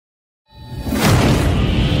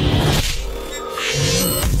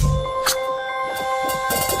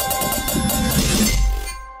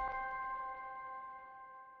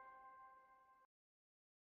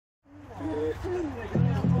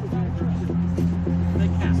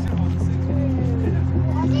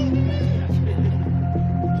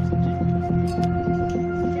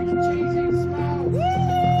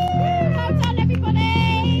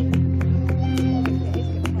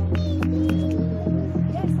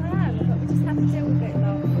Nice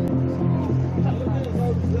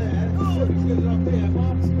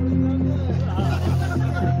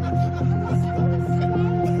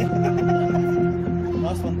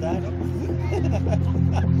one, Dad.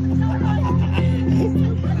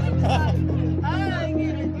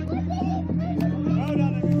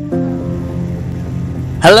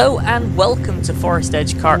 Hello and welcome to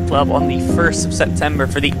Forestedge Kart Club on the 1st of September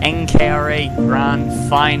for the NKRA Grand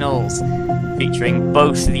Finals, featuring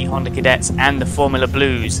both the Honda Cadets and the Formula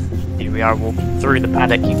Blues. Here we are walking through the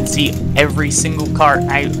paddock. You can see every single kart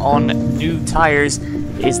out on new tyres.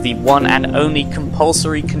 It is the one and only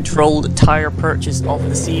compulsory controlled tyre purchase of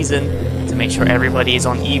the season to make sure everybody is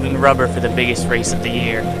on even rubber for the biggest race of the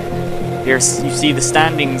year. Here you see the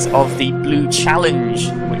standings of the Blue Challenge,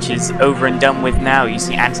 which is over and done with now. You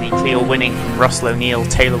see Anthony Cleal winning from Russell O'Neill,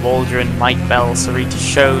 Taylor Waldron, Mike Bell, Sarita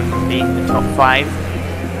Schoen being the top 5.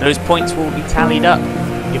 Those points will be tallied up,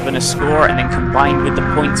 given a score, and then combined with the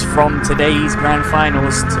points from today's Grand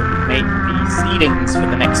Finals to make the seedings for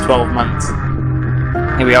the next 12 months.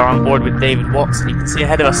 Here we are on board with David Watts, and you can see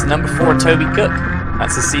ahead of us number 4, Toby Cook.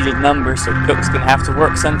 That's a seeded number, so Cook's going to have to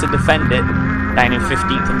work some to defend it, down in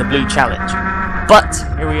 15th in the Blue Challenge. But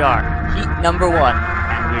here we are, heat number 1,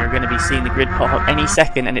 and we are going to be seeing the grid pop up any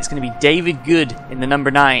second, and it's going to be David Good in the number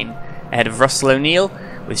 9, ahead of Russell O'Neill,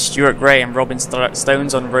 with Stuart Gray and Robin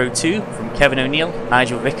Stones on row 2, from Kevin O'Neill,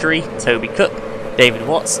 Nigel Vickery, Toby Cook, David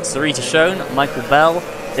Watts, Sarita Schoen, Michael Bell,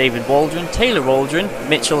 David Waldron, Taylor Waldron,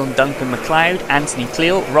 Mitchell and Duncan McLeod, Anthony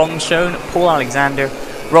Cleal, Ron Schoen, Paul Alexander,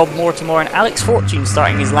 Rob Mortimer and Alex Fortune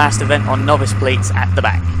starting his last event on novice plates at the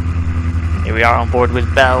back. Here we are on board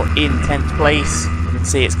with Bell in 10th place. You can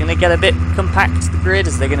see it's going to get a bit compact, the grid,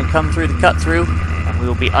 as they're going to come through the cut through, and we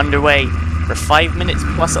will be underway for 5 minutes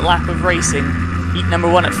plus a lap of racing. Heat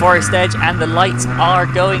number 1 at Forestedge, and the lights are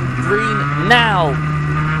going green now.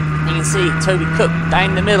 You can see Toby Cook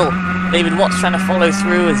down the middle. David Watts trying to follow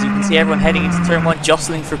through, as you can see everyone heading into turn 1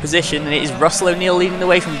 jostling for position, and it is Russell O'Neill leading the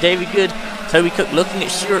way from David Good. Toby Cook looking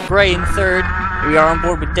at Stuart Gray in 3rd. Here we are on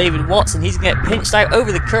board with David Watts, and he's going to get pinched out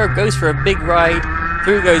over the curb, goes for a big ride.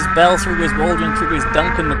 Through goes Bell, through goes Waldron, through goes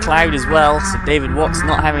Duncan McLeod as well, so David Watts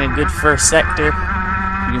not having a good first sector.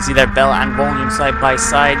 You can see there Bell and Waldron side by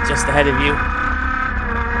side just ahead of you.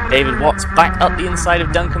 David Watts back up the inside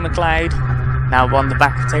of Duncan McLeod, now on the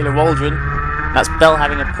back of Taylor Waldron. That's Bell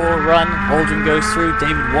having a poor run, Waldron goes through,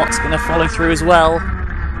 David Watts going to follow through as well.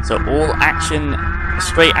 So all action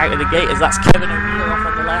straight out of the gate, as that's Kevin O'Neill off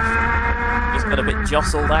on the left. He's got a bit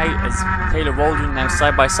jostled out as Taylor Waldron now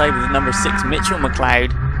side by side with the number 6 Mitchell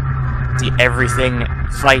McLeod. See everything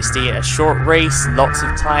feisty, a short race, lots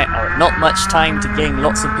of time, or not much time to gain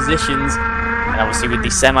lots of positions. And obviously with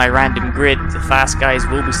the semi-random grid, the fast guys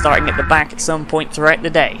will be starting at the back at some point throughout the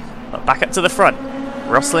day. But back up to the front.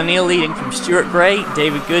 Russell O'Neill leading from Stuart Gray,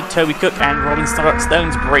 David Good, Toby Cook and Robin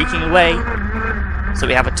Stones breaking away. So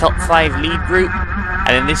we have a top 5 lead group,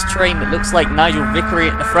 and in this train that looks like Nigel Vickery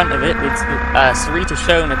at the front of it, with Sarita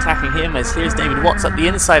Schoen attacking him, as here's David Watts up the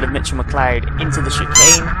inside of Mitchell McLeod into the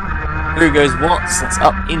chicane. Through goes Watts, that's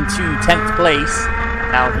up into 10th place.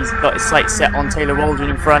 Now he's got his sights set on Taylor Waldron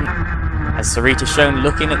in front, as Sarita Schoen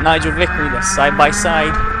looking at Nigel Vickery, they're side by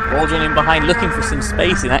side. Waldron in behind looking for some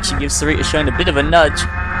space, and actually gives Sarita Schoen a bit of a nudge.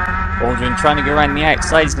 Waldron trying to go around the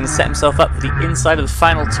outside, he's going to set himself up for the inside of the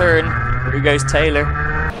final turn. Here goes Taylor.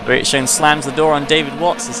 Sarita Schoen slams the door on David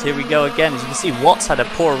Watts, as here we go again. As you can see, Watts had a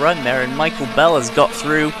poor run there, and Michael Bell has got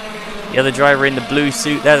through. The other driver in the blue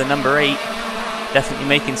suit there, the number 8, definitely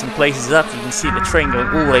making some places up. You can see the train going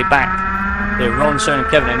all the way back. There, Ron Schoen and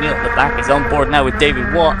Kevin O'Neill at the back. He's on board now with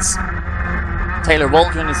David Watts. Taylor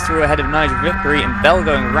Waldron is through ahead of Nigel Vickery, and Bell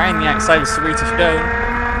going round the outside of Sarita Schoen.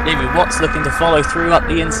 David Watts looking to follow through up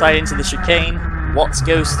the inside into the chicane. Watts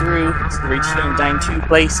goes through, Sarita Schoen down 2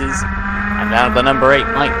 places. And now the number 8,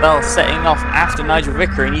 Mike Bell, setting off after Nigel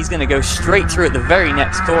Vickery, and he's going to go straight through at the very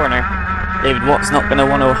next corner. David Watts not going to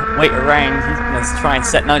want to wait around, he's going to try and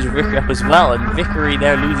set Nigel Vickery up as well, and Vickery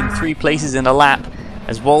there losing 3 places in a lap,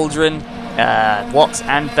 as Waldron, Watts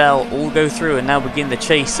and Bell all go through and now begin the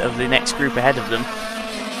chase of the next group ahead of them.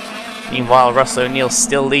 Meanwhile, Russell O'Neill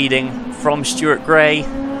still leading from Stuart Gray,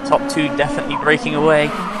 top 2 definitely breaking away.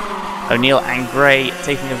 O'Neill and Gray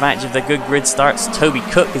taking advantage of their good grid starts. Toby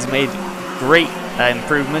Cook has made great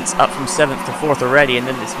improvements, up from 7th to 4th already, and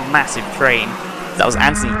then this massive train. That was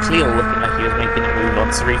Anthony Cleal looking like he was making a move on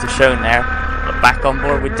Sarita Schoen there, but back on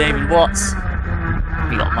board with David Watts.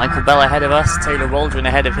 We got Michael Bell ahead of us, Taylor Waldron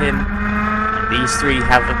ahead of him. And these 3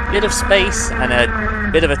 have a bit of space and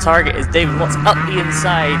a bit of a target as David Watts up the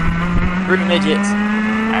inside through Midget.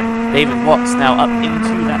 And David Watts now up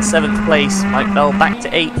into that 7th place. Mike Bell back to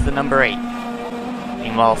 8th, the number 8.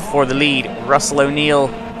 Meanwhile, for the lead, Russell O'Neill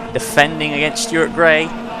defending against Stuart Gray.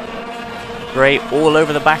 Gray all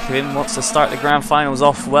over the back of him, wants to start the grand finals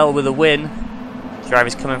off well with a win.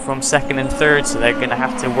 Drivers coming from second and third, so they're going to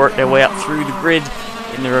have to work their way up through the grid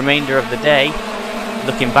in the remainder of the day.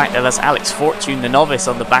 Looking back there, that's Alex Fortune, the novice,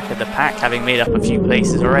 on the back of the pack, having made up a few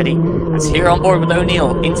places already. As here on board with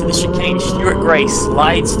O'Neill into the chicane, Stuart Gray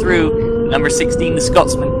slides through. Number 16, the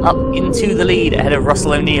Scotsman, up into the lead ahead of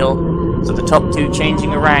Russell O'Neill. So the top two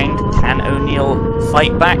changing around. Can O'Neill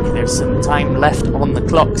fight back? There's some time left on the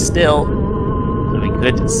clock still. So we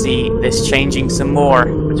could see this changing some more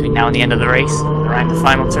between now and the end of the race. Around the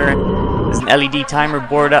final turn, there's an LED timer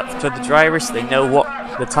board up to the drivers so they know what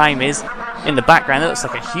the time is. In the background, it looks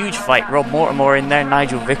like a huge fight. Rob Mortimer in there,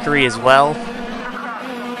 Nigel Vickery as well.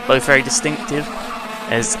 Both very distinctive.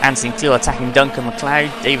 As Anthony Cleal attacking Duncan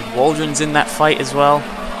McLeod. David Waldron's in that fight as well.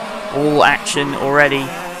 All action already.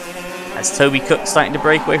 As Toby Cook starting to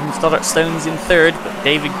break away from Stoddart Stones in third, but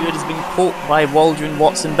David Good has been caught by Waldron,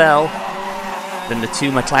 Watson, Bell. Then the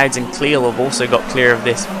two McLeods and Cleal have also got clear of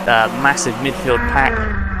this massive midfield pack.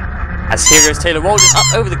 As here goes Taylor Waldron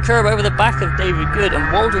up over the curb, over the back of David Good,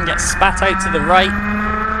 and Waldron gets spat out to the right.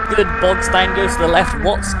 Good bogs down, goes to the left.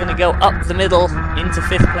 Watts going to go up the middle. Into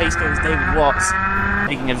fifth place goes David Watts,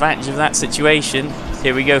 taking advantage of that situation.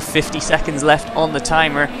 Here we go, 50 seconds left on the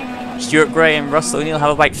timer. Stuart Gray and Russell O'Neill have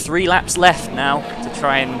about 3 laps left now to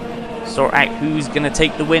try and sort out who's going to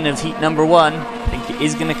take the win of heat number 1. I think it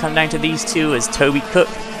is going to come down to these two, as Toby Cook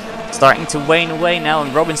starting to wane away now,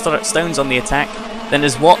 and Robin Stoddart Stones on the attack. Then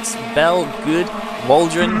there's Watts, Bell, Good,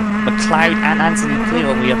 Waldron, McLeod and Anthony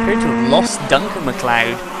Cleal. We appear to have lost Duncan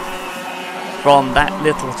McLeod from that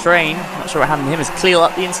little train. Not sure what happened to him, as Cleal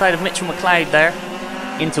up the inside of Mitchell McLeod there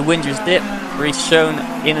into Winger's Dip, where he's shown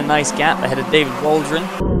in a nice gap ahead of David Waldron.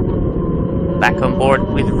 Back on board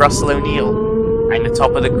with Russell O'Neill around the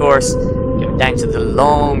top of the course, going down to the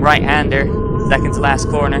long right-hander, second to last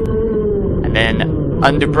corner, and then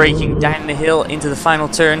under braking down the hill into the final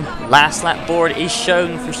turn. Last lap board is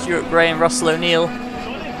shown for Stuart Gray and Russell O'Neill,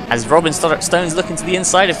 as Robin Stoddart Stones looking to the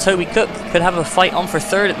inside of Toby Cook, could have a fight on for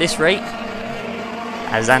third at this rate,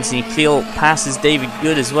 as Anthony Cleal passes David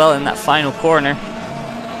Good as well in that final corner,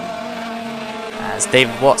 as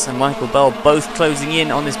David Watts and Michael Bell both closing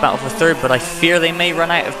in on this battle for third, but I fear they may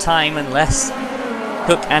run out of time unless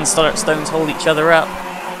Cook and Stoddart Stones hold each other up.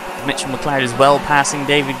 Mitchell McLeod as well passing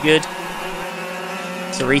David Good.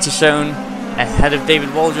 Sarita Schoen ahead of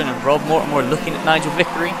David Waldron, and Rob Mortimer looking at Nigel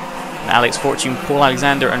Vickery. And Alex Fortune, Paul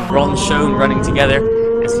Alexander and Ron Schoen running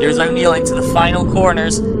together. As here's O'Neill into the final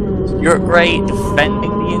corners. Stuart Gray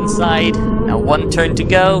defending the inside. Now one turn to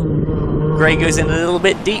go. Gray goes in a little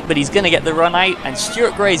bit deep, but he's going to get the run out. And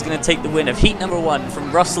Stuart Gray is going to take the win of heat number 1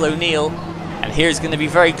 from Russell O'Neill. And here's going to be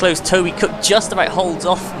very close. Toby Cook just about holds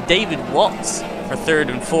off David Watts for third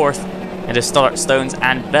and fourth, and of Stoddart Stones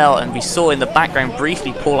and Bell. And we saw in the background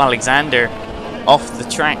briefly Paul Alexander off the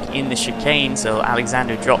track in the chicane, so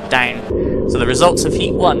Alexander dropped down. So the results of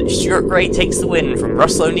heat 1, Stuart Gray takes the win from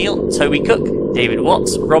Russell O'Neill, Toby Cook, David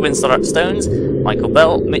Watts, Robin Stoddart Stones, Michael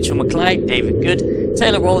Bell, Mitchell McLeod, David Good,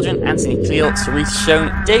 Taylor Waldron, Anthony Cleal, Sarita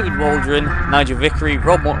Schoen, David Waldron, Nigel Vickery,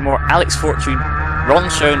 Rob Mortimer, Alex Fortune, Ron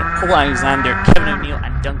Schoen, Paul Alexander, Kevin O'Neill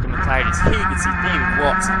and Duncan McLeod. As here you can see David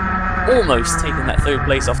Watts almost taking that third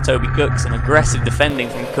place off Toby Cook. Some aggressive defending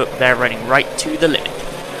from Cook there, running right to the limit.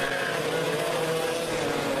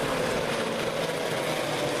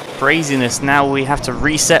 Craziness, now we have to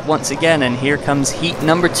reset once again, and here comes heat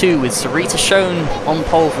number 2 with Sarita Schoen on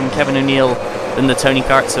pole from Kevin O'Neill, then the Tony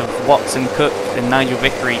Karts of Watts and Cook, then Nigel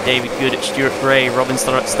Vickery, David Good, Stuart Gray, Robin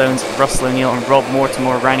Stoddart Stones, Russell O'Neill and Rob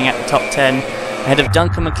Mortimer rounding out the top 10, ahead of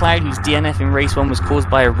Duncan McLeod, whose DNF in race 1 was caused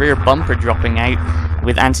by a rear bumper dropping out,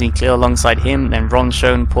 with Anthony Cleal alongside him, then Ron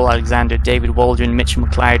Schoen, Paul Alexander, David Waldron, Mitchell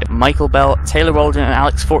McLeod, Michael Bell, Taylor Waldron and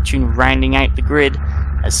Alex Fortune rounding out the grid,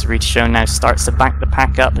 as Sarita Schoen now starts to back the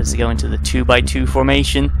pack up as they go into the 2x2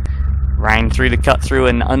 formation. Round through the cut through,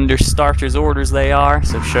 and under starters orders they are,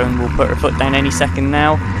 so Schoen will put her foot down any second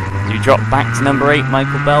now. As we drop back to number 8,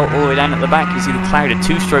 Michael Bell all the way down at the back. You see the cloud of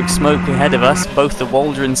 2-stroke smoke ahead of us, both the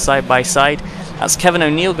Waldrons side by side. That's Kevin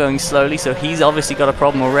O'Neill going slowly, so he's obviously got a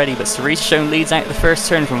problem already, but Sarita Schoen leads out the first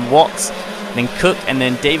turn from Watts, then Cook, and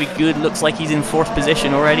then David Good looks like he's in 4th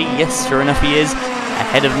position already. Yes, sure enough he is,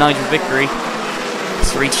 ahead of Nigel Vickery.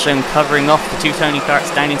 Sarita Schoen covering off the 2 Tony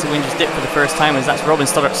Karts down into Winger's Dip for the first time, as that's Robin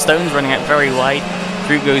Stoddart Stones running out very wide.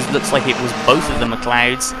 Through goes, looks like it was both of the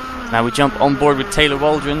McLeods. Now we jump on board with Taylor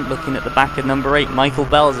Waldron, looking at the back of number 8, Michael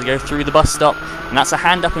Bell, as they go through the bus stop. And that's a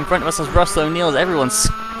hand up in front of us as Russell O'Neill, as everyone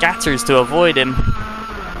scatters to avoid him.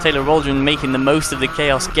 Taylor Waldron making the most of the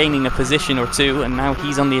chaos, gaining a position or two, and now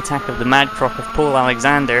he's on the attack of the Mad Croc of Paul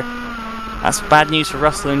Alexander. That's bad news for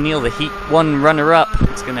Russell O'Neill, the Heat 1 runner-up.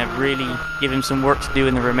 It's going to really give him some work to do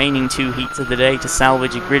in the remaining 2 heats of the day to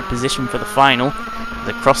salvage a grid position for the final.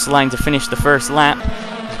 They cross the line to finish the first lap.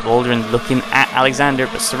 Waldron looking at Alexander,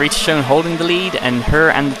 but Sarita Schoen holding the lead, and her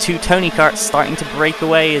and the 2 Tony karts starting to break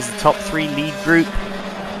away as the top 3 lead group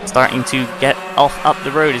starting to get off up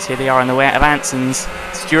the road, as here they are on the way out of Anson's.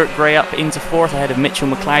 Stuart Gray up into 4th ahead of Mitchell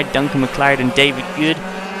McLeod, Duncan McLeod and David Good.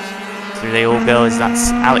 Through they all go as that's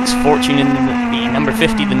Alex Fortune in the number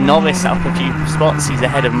 50, the novice, up a few spots. He's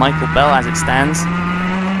ahead of Michael Bell as it stands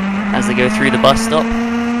as they go through the bus stop.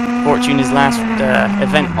 Fortune his last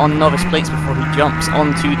event on novice plates before he jumps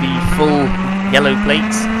onto the full yellow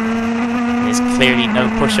plates. There's clearly no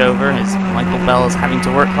pushover as Michael Bell is having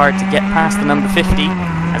to work hard to get past the number 50.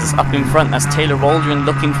 As it's up in front, that's Taylor Waldron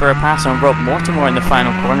looking for a pass on Rob Mortimer in the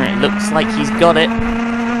final corner. It looks like he's got it.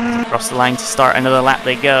 Across the line to start another lap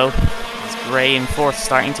they go. There's Gray in 4th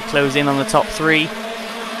starting to close in on the top 3.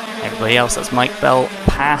 Everybody else, that's Mike Bell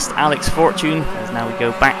past Alex Fortune. As now we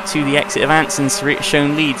go back to the exit of Anson. Sarita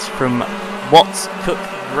Schoen leads from Watts, Cook,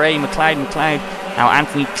 Gray, McLeod. Now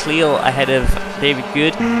Anthony Cleal ahead of David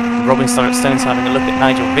Good. Robin Stone's having a look at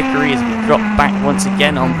Nigel Vickery as we drop back once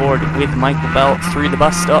again on board with Michael Bell through the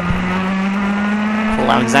bus stop.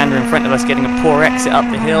 Paul Alexander in front of us getting a poor exit up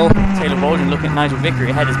the hill. Taylor Waldron looking at Nigel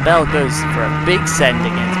Vickery ahead as Bell goes for a big send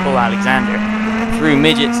against Paul Alexander through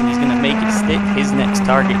midgets, and he's going to make it stick. His next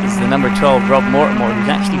target is the number 12 Rob Mortimer,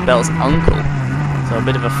 who's actually Bell's uncle. So a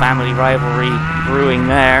bit of a family rivalry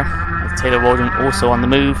brewing there. Taylor Waldron also on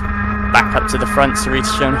the move. Back up to the front, Sarita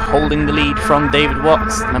Schoen holding the lead from David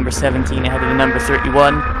Watts, number 17 ahead of the number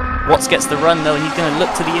 31. Watts gets the run though, and he's going to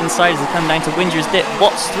look to the inside as they come down to Winger's Dip.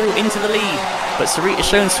 Watts through into the lead, but Sarita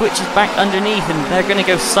Schoen switches back underneath, and they're going to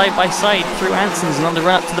go side by side through Anson's and on the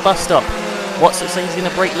run up to the bus stop. Watts looks like he's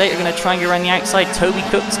going to break later, going to try and go around the outside. Toby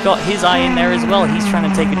Cook's got his eye in there as well, he's trying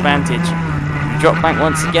to take advantage. Drop back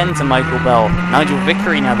once again to Michael Bell. Nigel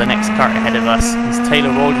Vickery now the next kart ahead of us, as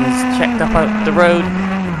Taylor Waldron's checked up out the road.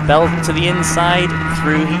 Bell to the inside,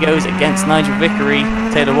 through he goes against Nigel Vickery.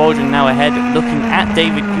 Taylor Waldron now ahead, looking at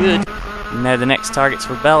David Good. And now the next targets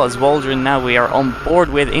for Bell, as Waldron now we are on board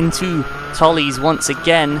with into Tollies once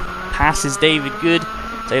again, passes David Good.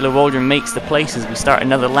 Taylor Waldron makes the place as we start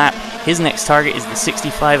another lap. His next target is the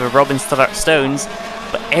 65 of Robin Stoddart Stones,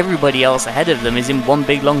 but everybody else ahead of them is in one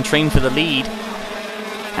big long train for the lead.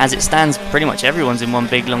 As it stands, pretty much everyone's in one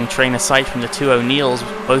big long train aside from the 2 O'Neills,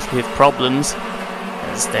 both with problems.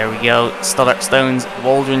 As there we go, Stoddart Stones,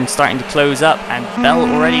 Waldron starting to close up, and Bell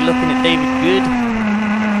already looking at David Good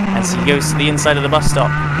as he goes to the inside of the bus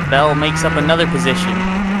stop. Bell makes up another position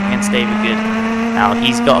against David Good. Now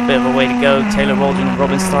he's got a bit of a way to go. Taylor Waldron and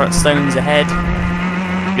Robin Stoddart Stones ahead.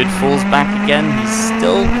 Good falls back again. He's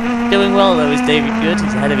still doing well though, is David Good.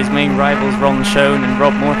 He's ahead of his main rivals, Ron Schoen and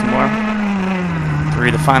Rob Mortimer.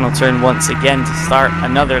 Through the final turn once again to start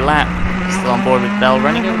another lap. Still on board with Bell,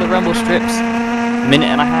 running over the rumble strips.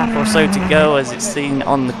 Minute and a half or so to go as it's seen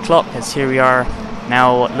on the clock, as here we are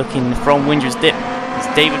now looking from Winger's Dip. It's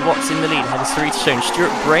David Watts in the lead, ahead of Sarita Schoen.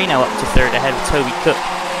 Stuart Gray now up to 3rd ahead of Toby Cook.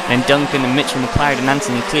 Then Duncan and Mitchell McLeod and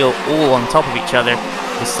Anthony Cleal all on top of each other.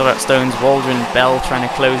 With Stoddart Stones, Waldron, Bell trying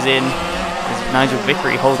to close in. There's Nigel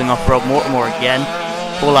Vickery holding off Rob Mortimer again.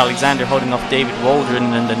 Paul Alexander holding off David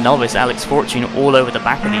Waldron, and the novice Alex Fortune all over the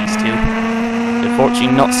back of these two. The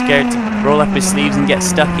Fortune not scared to roll up his sleeves and get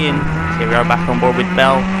stuck in. Here we are back on board with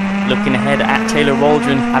Bell, looking ahead at Taylor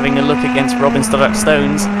Waldron, having a look against Robin Stoddart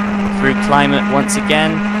Stones. Through Climate once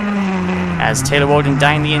again, as Taylor Waldron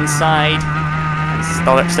down the inside. As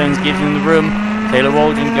Stoddart Stones gives him the room. Taylor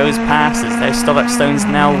Waldron goes past, as there's Stoddart Stones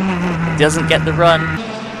now doesn't get the run,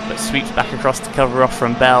 but sweeps back across to cover off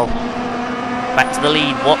from Bell. Back to the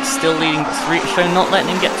lead, Watts still leading, but Sarita Schoen not letting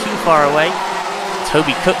him get too far away.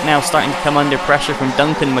 Toby Cook now starting to come under pressure from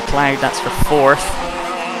Duncan McLeod, that's for 4th.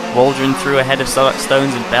 Waldron through ahead of Stoddart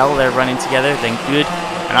Stones and Bell, they're running together, then Good.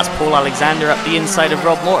 And that's Paul Alexander up the inside of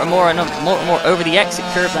Rob Mortimer, and Mortimer over the exit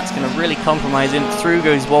curve, that's going to really compromise him. Through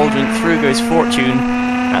goes Waldron, through goes Fortune.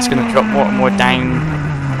 That's going to drop Mortimer down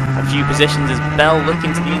a few positions as Bell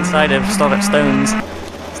looking to the inside of Stoddart Stones.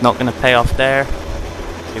 It's not going to pay off there.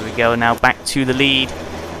 Here we go, now back to the lead.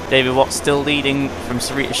 David Watts still leading from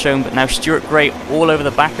Sarita Schoen, but now Stuart Gray all over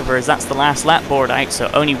the back of her as that's the last lap board out, so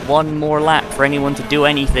only one more lap for anyone to do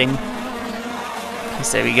anything.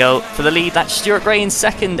 So there we go, for the lead, that's Stuart Gray in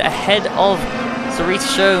 2nd, ahead of Sarita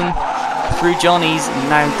Schoen through Johnny's, and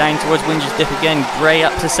now down towards Winger's Dip again. Gray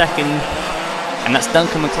up to 2nd, And that's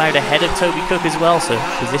Duncan MacLeod ahead of Toby Cook as well, so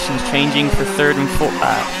positions changing for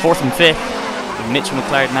fourth and fifth. With Mitchell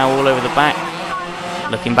MacLeod now all over the back.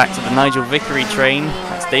 Looking back to the Nigel Vickery train,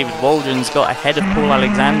 that's David Waldron's got ahead of Paul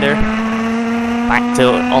Alexander. Back to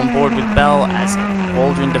on board with Bell as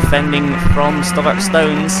Waldron defending from Stoddart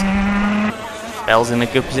Stones. Bell's in a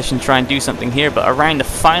good position to try and do something here, but around the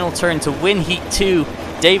final turn to win Heat 2,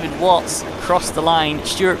 David Watts crossed the line.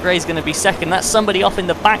 Stuart Gray's going to be second. That's somebody off in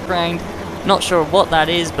the background. Not sure what that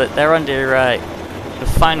is, but they're under the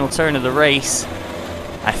final turn of the race.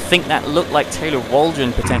 I think that looked like Taylor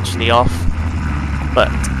Waldron potentially off. But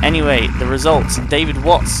anyway, the results. David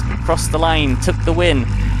Watts crossed the line, took the win.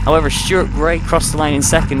 However, Stuart Gray crossed the line in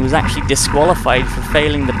second, was actually disqualified for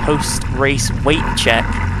failing the post-race weight check.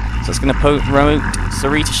 So it's going to promote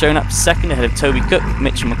Sarita Shone up second ahead of Toby Cook,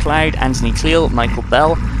 Mitchell MacLeod, Anthony Cleal, Michael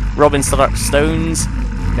Bell, Robin Stoddart Stones,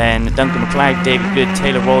 then Duncan MacLeod, David Good,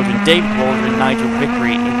 Taylor Waldron, David Waldron, Nigel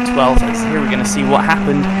Vickery in 12th. As here we're going to see what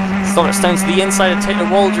happened. Stoddart Stones to the inside of Taylor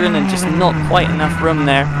Waldron and just not quite enough room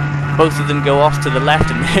there. Both of them go off to the left,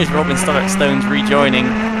 and there's Robin Stoddart Stones rejoining,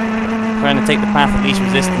 trying to take the path of least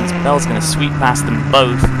resistance. Bell's going to sweep past them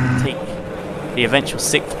both and take the eventual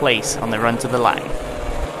 6th place on the run to the line.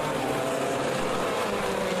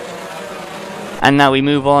 And now we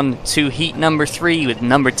move on to heat number 3 with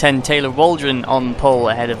number 10 Taylor Waldron on pole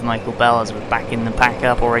ahead of Michael Bell as we're back in the pack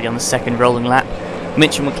up already on the second rolling lap.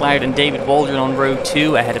 Mitchell MacLeod and David Waldron on row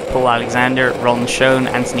 2 ahead of Paul Alexander, Ron Schoen,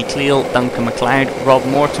 Anthony Cleal, Duncan MacLeod, Rob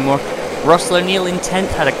Mortimer. Russell O'Neill in 10th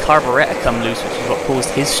had a carburettor come loose, which is what caused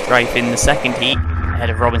his strife in the second heat, ahead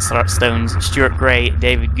of Robin Stoddart Stones, Stuart Gray,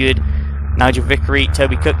 David Good, Nigel Vickery,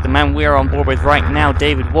 Toby Cook. The man we're on board with right now,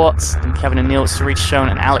 David Watts, and Kevin O'Neill, Sarita Shone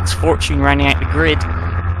and Alex Fortune rounding out the grid.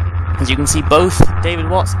 As you can see, both David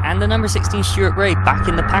Watts and the number 16 Stuart Gray back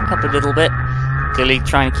in the pack up a little bit, clearly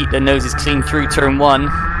trying to keep their noses clean through turn 1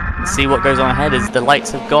 and see what goes on ahead as the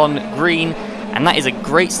lights have gone green. And that is a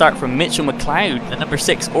great start from Mitchell MacLeod, the number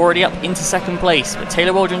 6, already up into second place. But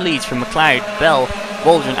Taylor Waldron leads from MacLeod, Bell,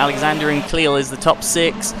 Waldron, Alexander and Cleal is the top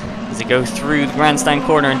 6. As they go through the grandstand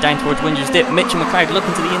corner and down towards Windsor's Dip, Mitchell MacLeod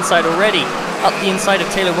looking to the inside already, up the inside of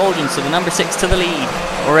Taylor Waldron, so the number 6 to the lead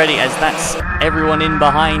already, as that's everyone in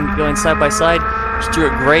behind going side by side.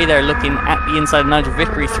 Stuart Gray there looking at the inside of Nigel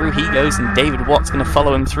Vickery, through he goes, and David Watts going to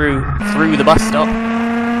follow him through the bus stop.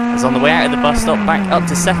 As on the way out of the bus stop, back up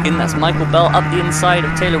to second, that's Michael Bell up the inside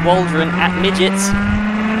of Taylor Waldron at midgets.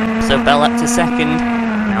 So Bell up to second,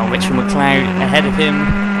 now Mitchell MacLeod ahead of him,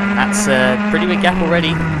 and that's a pretty big gap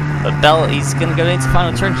already. But Bell, he's going to go into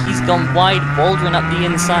final turn, he's gone wide, Waldron up the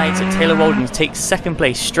inside, so Taylor Waldron takes second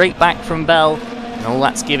place, straight back from Bell. And all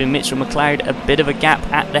that's giving Mitchell MacLeod a bit of a gap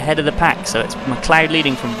at the head of the pack. So it's MacLeod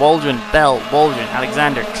leading from Waldron, Bell, Waldron,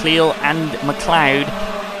 Alexander, Cleal and MacLeod.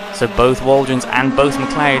 So both Waldrons and both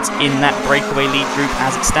MacLeods in that breakaway lead group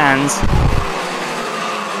as it stands.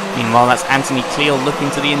 Meanwhile, that's Anthony Cleal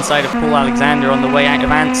looking to the inside of Paul Alexander on the way out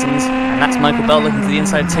of Anson's. And that's Michael Bell looking to the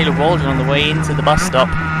inside of Taylor Waldron on the way into the bus stop.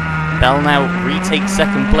 Bell now retakes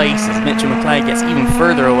second place as Mitchell MacLeod gets even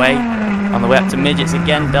further away. On the way up to midgets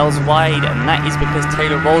again, Bell's wide, and that is because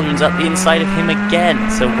Taylor Waldron's up the inside of him again.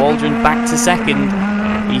 So Waldron back to second.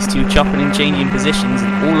 These two chopping and changing positions,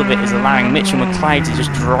 and all of it is allowing Mitchell MacLeod to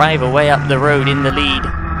just drive away up the road in the lead.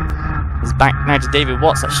 It's back now to David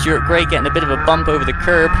Watts. That's Stuart Gray getting a bit of a bump over the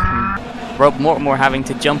curb. And Rob Mortimer having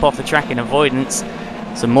to jump off the track in avoidance.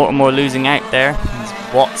 So Mortimer losing out there.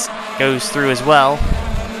 As Watts goes through as well.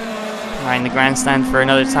 Around the grandstand for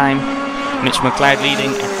another time. Mitch MacLeod leading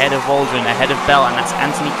ahead of Waldron, ahead of Bell, and that's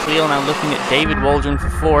Anthony Cleal now looking at David Waldron for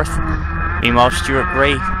 4th. Meanwhile, Stuart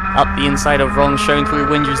Gray up the inside of Ron Schoen through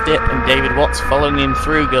Windsor's Dip, and David Watts following him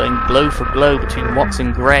through, going blow for blow between Watts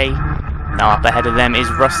and Gray. Now up ahead of them is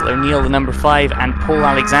Russell O'Neill, the number 5, and Paul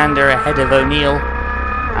Alexander ahead of O'Neill.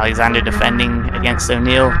 Alexander defending against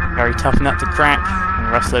O'Neill, very tough nut to crack,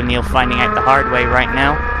 and Russell O'Neill finding out the hard way right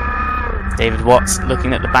now. David Watts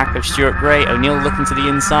looking at the back of Stuart Gray, O'Neill looking to the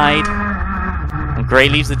inside. And Gray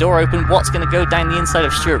leaves the door open. Watts going to go down the inside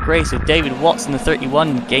of Stuart Gray, so David Watts in the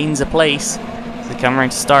 31 gains a place. So they come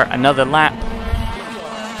around to start another lap.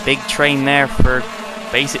 Big train there for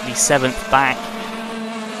basically 7th back,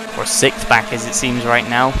 or 6th back as it seems right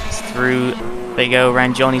now. It's through, they go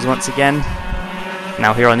around Johnny's once again.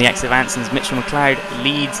 Now here on the exit of Anson's, Mitchell MacLeod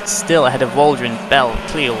leads still ahead of Waldron, Bell,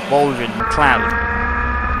 Cleal, Waldron, MacLeod.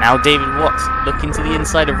 Now David Watts looking to the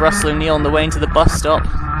inside of Russell O'Neill on the way into the bus stop.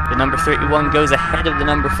 The number 31 goes ahead of the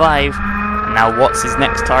number 5. And now Watts'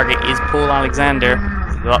 next target is Paul Alexander.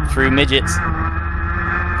 As they go up through midgets.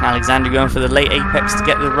 Alexander going for the late apex to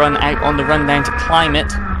get the run out on the run down to climb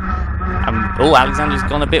it. Oh, Alexander's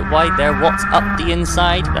gone a bit wide there. Watts up the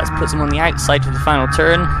inside. That puts him on the outside for the final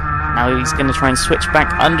turn. Now he's going to try and switch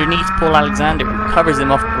back underneath Paul Alexander, who covers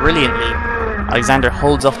him off brilliantly. Alexander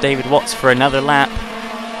holds off David Watts for another lap.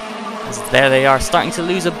 As there they are, starting to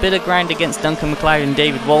lose a bit of ground against Duncan MacLeod and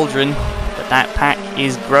David Waldron. But that pack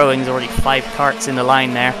is growing. There's already 5 karts in the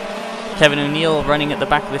line there. Kevin O'Neill running at the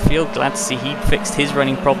back of the field. Glad to see he'd fixed his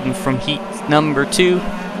running problem from heat number 2.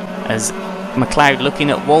 As MacLeod looking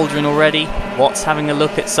at Waldron already. Watts having a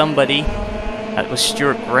look at somebody. That was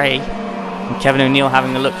Stuart Gray. And Kevin O'Neill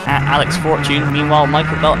having a look at Alex Fortune. Meanwhile,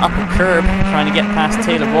 Michael Bell up a curb, trying to get past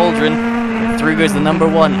Taylor Waldron. Through goes the number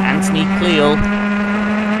 1, Anthony Cleal.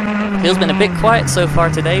 Cleal's been a bit quiet so far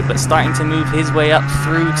today, but starting to move his way up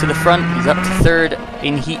through to the front. He's up to 3rd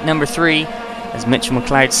in heat number 3, as Mitchell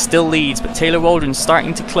MacLeod still leads, but Taylor Waldron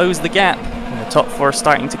starting to close the gap. And the top 4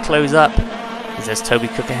 starting to close up. As there's Toby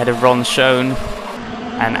Cook ahead of Ron Schoen.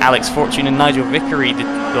 And Alex Fortune and Nigel Vickery,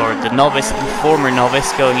 the novice and former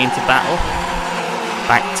novice, going into battle.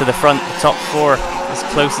 Back to the front, the top 4 as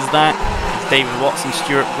close as that. It's David Watts and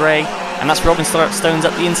Stuart Gray. And that's Robin Stones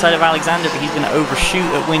up the inside of Alexander, but he's going to overshoot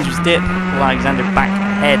at Windsor's Dip. While Alexander back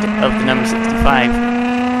ahead of the number 65.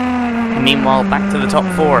 And meanwhile, back to the top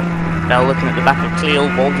 4. Bell looking at the back of Cleal.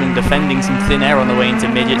 Waldron defending some thin air on the way into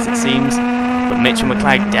midgets, it seems. But Mitchell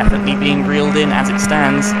MacLeod definitely being reeled in as it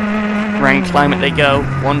stands. Round climate they go.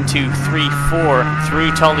 1, 2, 3, 4.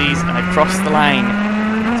 Through Tollies and across the line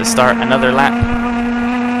to start another lap.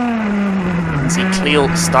 You can see Cleal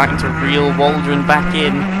starting to reel Waldron back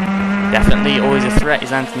in. Definitely always a threat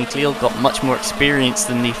is Anthony Cleal. Got much more experience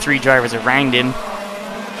than the 3 drivers around him.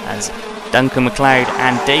 As Duncan MacLeod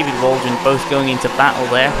and David Waldron both going into battle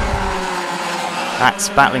there. That's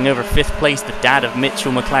battling over 5th place, the dad of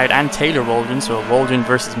Mitchell MacLeod and Taylor Waldron. So a Waldron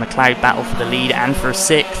versus MacLeod battle for the lead and for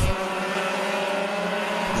 6th.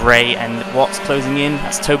 Gray and Watts closing in.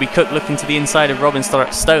 That's Toby Cook looking to the inside of Robin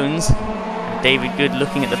Stones. And David Good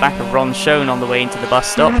looking at the back of Ron Schoen on the way into the bus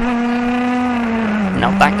stop.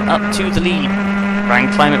 Now back up to the lead.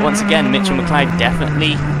 Round climate once again. Mitchell MacLeod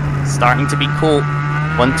definitely starting to be caught.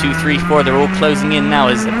 1, 2, 3, 4. They're all closing in now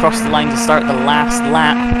as across the line to start the last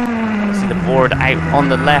lap. See the board out on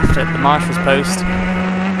the left at the marshal's post.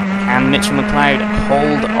 Can Mitchell MacLeod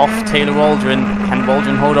hold off Taylor Waldron? Can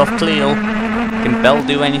Waldron hold off Cleal? Can Bell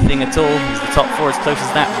do anything at all? He's the top 4 as close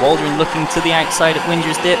as that. Waldron looking to the outside at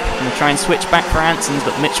Windsor's Dip. Going to try and switch back for Anson's,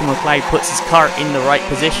 but Mitchell MacLeod puts his cart in the right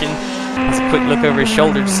position. Has a quick look over his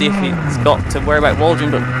shoulder to see if he's got to worry about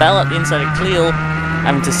Waldron, but Bell at the inside of Cleal,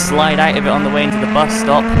 having to slide out of it on the way into the bus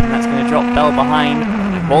stop, and that's going to drop Bell behind.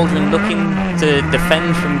 Waldron looking to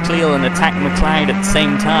defend from Cleal and attack MacLeod at the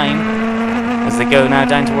same time, as they go now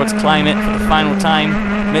down towards Climate for the final time.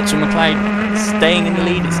 Mitchell MacLeod staying in the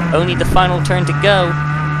lead. It's only the final turn to go.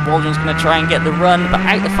 Waldron's going to try and get the run, but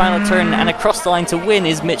out the final turn and across the line to win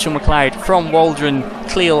is Mitchell MacLeod from Waldron,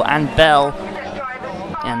 Cleal and Bell.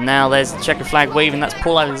 And now there's the checker flag waving. That's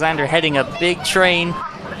Paul Alexander heading a big train.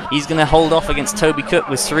 He's going to hold off against Toby Cook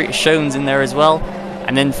with Sarita Schoen's in there as well.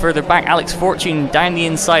 And then further back, Alex Fortune down the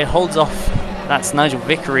inside holds off. That's Nigel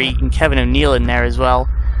Vickery and Kevin O'Neill in there as well.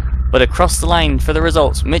 But across the line for the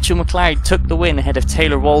results, Mitchell MacLeod took the win ahead of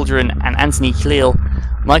Taylor Waldron and Anthony Cleal.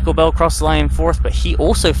 Michael Bell crossed the line in 4th, but he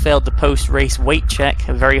also failed the post-race weight check.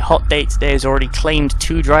 A very hot day today has already claimed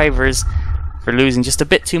 2 drivers for losing just a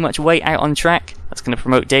bit too much weight out on track. That's going to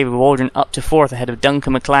promote David Waldron up to 4th ahead of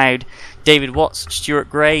Duncan MacLeod, David Watts, Stuart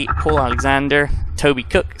Gray, Paul Alexander, Toby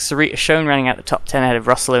Cook, Sarita Schoen running out the top 10 ahead of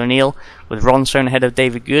Russell O'Neill, with Ron Schoen ahead of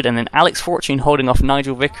David Good, and then Alex Fortune holding off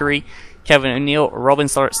Nigel Vickery, Kevin O'Neill, Robin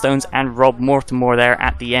Stones and Rob Mortimer there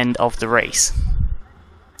at the end of the race.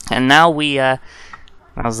 And now we, as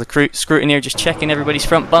the scrutineer just checking everybody's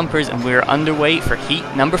front bumpers, and we're underway for heat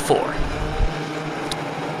number 4.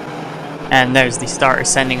 And there's the starter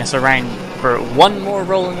sending us around for one more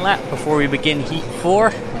rolling lap before we begin heat 4.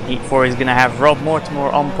 And heat 4 is going to have Rob Mortimer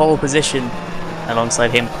on pole position,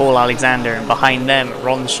 alongside him Paul Alexander, and behind them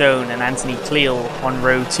Ron Schoen and Anthony Cleal on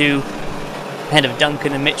row 2, ahead of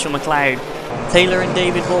Duncan and Mitchell MacLeod, Taylor and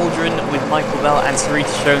David Waldron, with Michael Bell and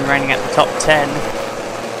Sarita Schoen rounding at the top 10.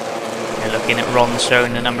 You're looking at Ron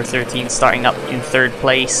Schoen, the number 13, starting up in 3rd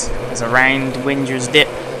place, as around Windsor's Dip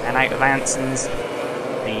and out of Anson's.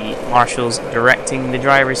 The marshals directing the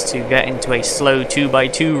drivers to get into a slow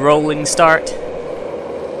 2x2 rolling start.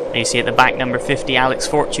 And you see at the back number 50, Alex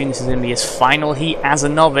Fortune. This is going to be his final heat as a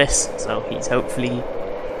novice, so he's hopefully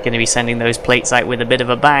going to be sending those plates out with a bit of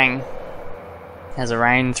a bang. As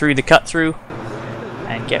around through the cut through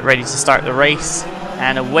and get ready to start the race.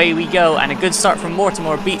 And away we go, and a good start from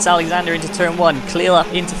Mortimer, beats Alexander into turn 1, Cleal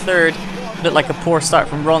up into 3rd, Looked like a poor start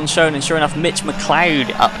from Ron Schoen, and sure enough, Mitch McLeod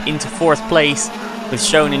up into 4th place, with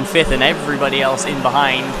Schoen in 5th and everybody else in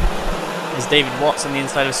behind. There's David Watts on the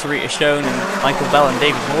inside of Sarita Schoen, and Michael Bell and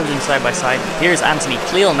David Waldron side by side. Here's Anthony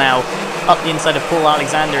Cleal now, up the inside of Paul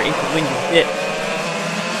Alexander into Windy's Dip.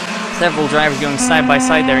 Several drivers going side by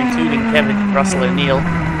side there, including Kevin Russell O'Neill.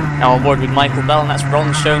 Now on board with Michael Bell, and that's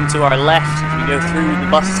Ron Schoen to our left as we go through the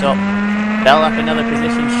bus stop. Bell up another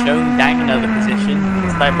position, Schoen down another position,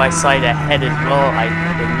 side by side ahead as well. I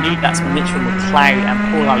believe that's Mitchell McLeod and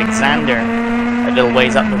Paul Alexander a little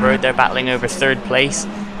ways up the road. They're battling over 3rd place.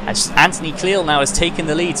 As Anthony Cleal now has taken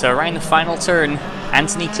the lead, so around the final turn,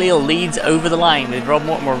 Anthony Cleal leads over the line with Rob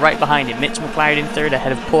Mortimer right behind him. Mitch McLeod in 3rd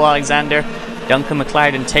ahead of Paul Alexander, Duncan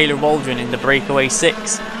McLeod and Taylor Waldron in the breakaway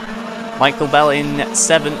 6. Michael Bell in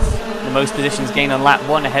 7th, the most positions gained on lap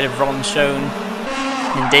 1 ahead of Ron Schoen.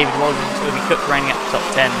 And David Waldron and Toby Cook rounding up the top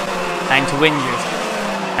 10. Down to Whingers.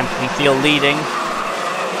 Anthony Cleal leading.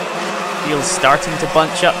 Cleal's starting to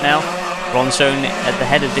bunch up now. Ron Schoen at the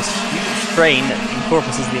head of this huge train that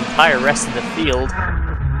encompasses the entire rest of the field.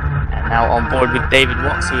 And now on board with David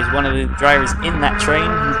Watts, who is one of the drivers in that train.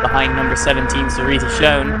 He's behind number 17, Sarita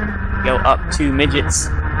Schoen. Go up 2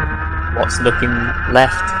 midgets. Watts looking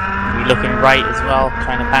left, and looking right as well,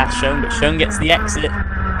 trying to pass Schoen, but Schoen gets the exit.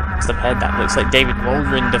 Just up ahead, that looks like David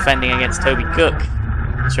Waldron defending against Toby Cook.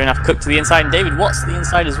 Sure enough, Cook to the inside, and David Watts to the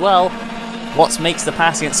inside as well. Watts makes the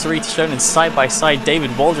pass against Sarita Schoen, and side by side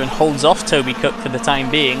David Waldron holds off Toby Cook for the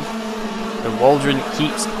time being. So Waldron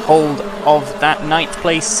keeps hold of that 9th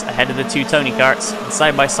place ahead of the 2 Tony karts. And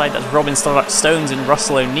side by side, that's Robin Stoddart-Stones and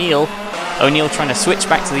Russell O'Neill. O'Neill trying to switch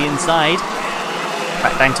back to the inside.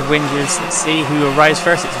 Back down to Whingers. Let's see who arrives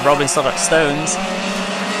first. It's Robin Stoddart-Stones.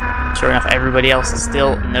 Sure enough, everybody else is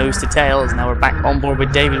still nose to tail, as now we're back on board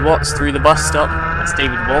with David Watts through the bus stop. That's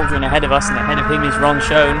David Waldron ahead of us, and ahead of him is Ron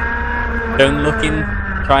Schoen. Schoen looking,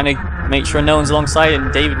 trying to make sure no one's alongside,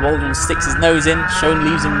 and David Waldron sticks his nose in. Schoen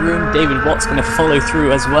leaves him room. David Watts going to follow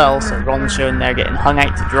through as well, so Ron Schoen there getting hung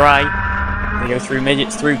out to dry. We go through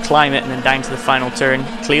midgets, through Climate, and then down to the final turn.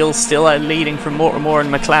 Cleal still leading from Mortimer and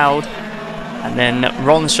McLeod. And then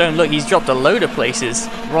Ron Schoen, look, he's dropped a load of places.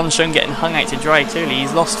 Ron Schoen getting hung out to dry, clearly.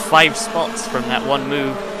 He's lost 5 spots from that one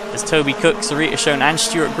move, as Toby Cook, Sarita Schoen and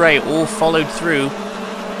Stuart Gray all followed through.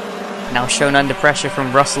 Now Schoen under pressure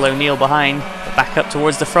from Russell O'Neill behind. But back up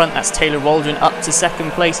towards the front, that's Taylor Waldron up to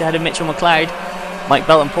 2nd place ahead of Mitchell McLeod. Mike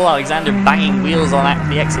Bell and Paul Alexander banging wheels on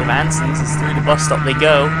the exit of Anson's as through the bus stop they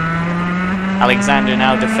go. Alexander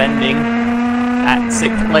now defending at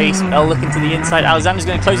 6th place. Bell looking to the inside. Alexander's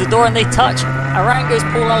going to close the door, and they touch. Around goes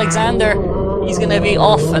Paul Alexander. He's going to be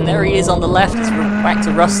off, and there he is on the left. It's back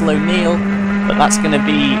to Russell O'Neill. But that's going to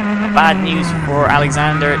be bad news for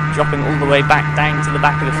Alexander, dropping all the way back down to the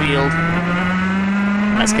back of the field.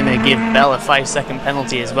 And that's going to give Bell a 5-second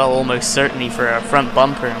penalty as well, almost certainly for a front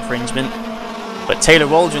bumper infringement. But Taylor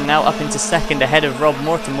Waldron now up into 2nd ahead of Rob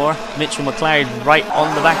Mortimer. Mitchell McLeod right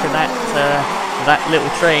on the back of that little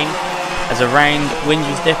train. As around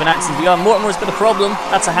Whingers Dip and Anson's beyond. Mortimer's got a problem.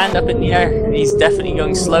 That's a hand up in the air. He's definitely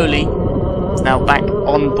going slowly. He's now back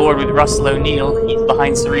on board with Russell O'Neill. He's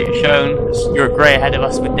behind Sarita Schoen. Stuart Gray ahead of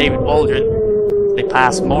us with David Waldron. They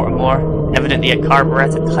pass Mortimer. Evidently a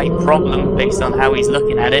carburettor type problem based on how he's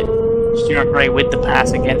looking at it. Stuart Gray with the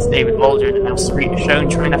pass against David Waldron. And now Sarita Schoen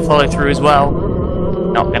trying to follow through as well.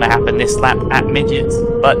 Not going to happen this lap at midgets.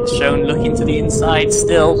 But Schoen looking to the inside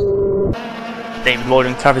still. David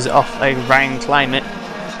Waldron covers it off around Climate.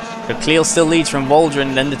 So Cleal still leads from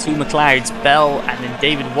Waldron, then the 2 McLeods, Bell, and then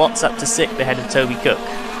David Watts up to 6th ahead of Toby Cook.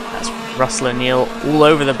 That's Russell O'Neill all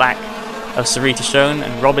over the back of Sarita Schoen,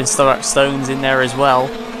 and Robin Stoddart-Stones in there as well.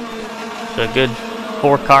 So a good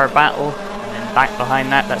 4-car battle. And then back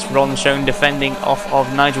behind that, that's Ron Schoen defending off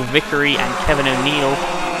of Nigel Vickery and Kevin O'Neill.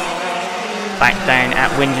 Back down at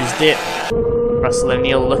Whingers Dip. Russell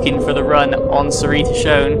O'Neill looking for the run on Sarita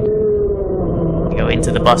Schoen. Go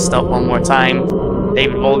into the bus stop one more time.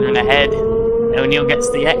 David Waldron ahead. O'Neill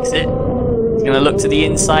gets the exit. He's going to look to the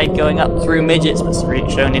inside going up through midgets, but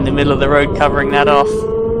Sarita Schoen in the middle of the road covering that off.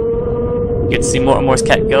 Good to see Mortimer's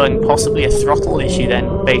kept going. Possibly a throttle issue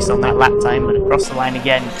then based on that lap time, but across the line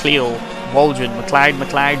again. Cleal, Waldron,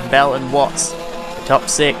 McLeod, Bell and Watts. The top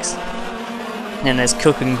 6. And then there's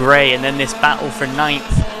Cook and Gray, and then this battle for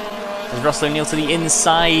 9th. There's Russell O'Neill to the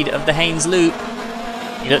inside of the Haynes loop.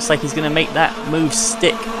 He looks like he's going to make that move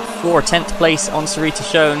stick for 10th place on Sarita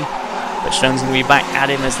Schoen. But Schoen's going to be back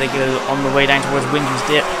at him as they go on the way down towards Whingers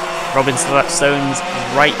Dip. Robin Stone's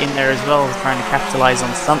right in there as well, trying to capitalise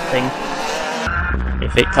on something.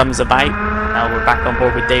 If it comes about. Now we're back on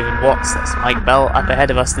board with David Watts. That's Mike Bell up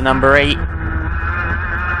ahead of us to number 8.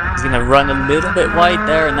 He's going to run a little bit wide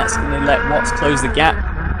there, and that's going to let Watts close the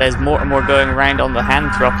gap. There's Mortimer going around on the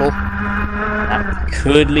hand throttle. That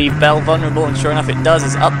could leave Bell vulnerable, and sure enough it does.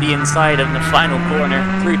 It's up the inside of the final corner,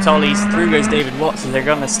 through Tollies, through goes David Watts, and they're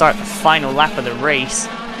going to start the final lap of the race.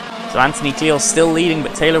 So Anthony Cleale's still leading,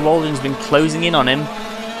 but Taylor Waldron's been closing in on him.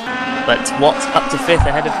 But Watts up to 5th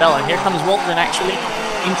ahead of Bell, and here comes Waldron actually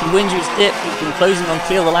into Windsor's dip. He's been closing on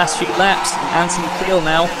Cleale the last few laps. Anthony Cleale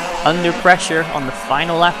now under pressure on the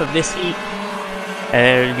final lap of this heat.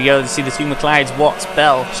 There we go to see the two McLeods, Watts,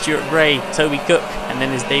 Bell, Stuart Gray, Toby Cook, and then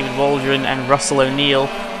there's David Waldron and Russell O'Neill.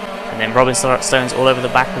 And then Robin Stones all over the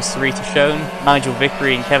back of Sarita Schoen, Nigel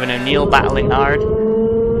Vickery and Kevin O'Neill battling hard.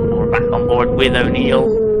 And we're back on board with O'Neill,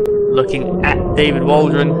 looking at David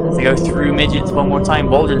Waldron as they go through midgets one more time.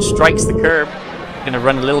 Waldron strikes the curb, going to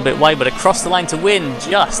run a little bit wide, but across the line to win,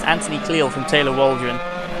 just Anthony Cleale from Taylor Waldron.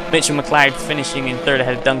 Mitchell McLeod finishing in 3rd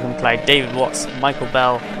ahead of Duncan McLeod, David Watts, Michael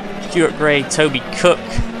Bell, Stuart Gray, Toby Cook.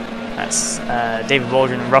 That's David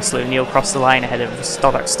Waldron and Russell O'Neill cross the line ahead of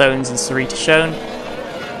Stoddart Stones and Sarita Schoen.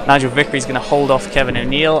 Nigel Vickery is going to hold off Kevin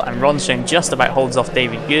O'Neill, and Ron Schoen just about holds off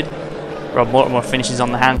David Good. Rob Mortimer finishes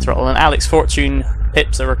on the hand throttle, and Alex Fortune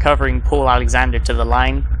pips a recovering Paul Alexander to the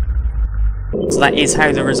line. So that is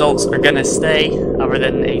how the results are going to stay, other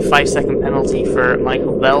than a 5-second penalty for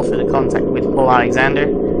Michael Bell for the contact with Paul Alexander.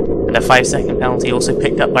 And a 5-second penalty also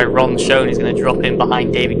picked up by Ron Schoen, who's going to drop in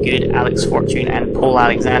behind David Good, Alex Fortune and Paul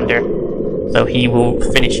Alexander. So he will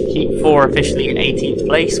finish Heat 4 officially in 18th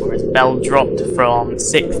place, whereas Bell dropped from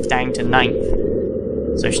 6th down to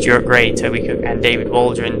 9th. So Stuart Gray, Toby Cook and David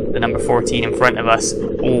Waldron, the number 14 in front of us,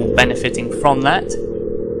 all benefiting from that.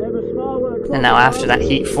 And now after that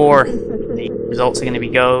Heat 4, the results are going to be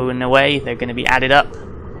going away, they're going to be added up.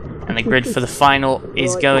 And the grid for the final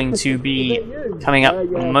is going to be coming up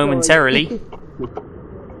momentarily.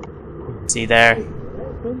 See there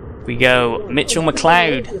we go. Mitchell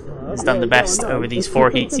McLeod has done the best over these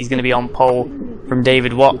 4 heats. He's going to be on pole from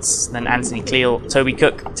David Watts, then Anthony Cleale, Toby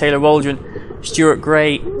Cook, Taylor Waldron, Stuart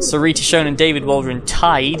Gray, Sarita Schoen and David Waldron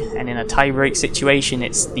tied, and in a tie-break situation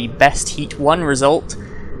it's the best Heat 1 result.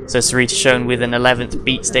 So Sarita Schoen with an 11th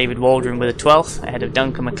beats David Waldron with a 12th ahead of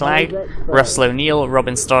Duncan McLeod, Russell O'Neill,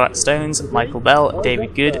 Robin Stoddart Stones, Michael Bell,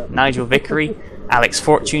 David Good, Nigel Vickery, Alex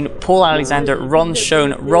Fortune, Paul Alexander, Ron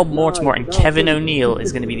Schoen, Rob Mortimer and Kevin O'Neill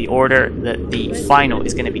is going to be the order that the final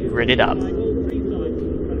is going to be gridded up.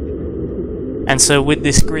 And so with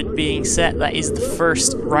this grid being set, that is the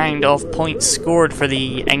first round of points scored for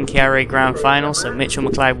the NKRA Grand Final. So Mitchell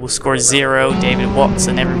McLeod will score 0, David Watts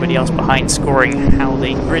and everybody else behind scoring how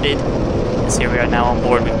they gridded. As here we are now on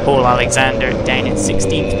board with Paul Alexander down in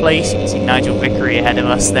 16th place. You can see Nigel Vickery ahead of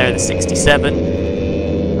us there, the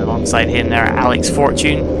 67. Alongside him there are Alex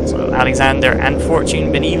Fortune. So Alexander and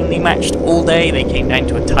Fortune been evenly matched all day. They came down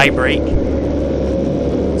to a tie break.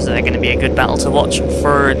 So they're going to be a good battle to watch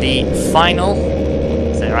for the final.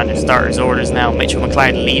 So they're under starters orders now. Mitchell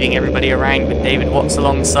McLeod leading everybody around with David Watts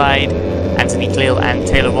alongside, Anthony Cleale and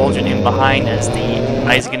Taylor Waldron in behind as the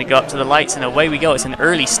guys are going to go up to the lights, and away we go. It's an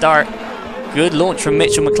early start. Good launch from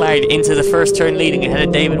Mitchell McLeod into the first turn leading ahead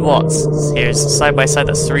of David Watts. Here's side by side,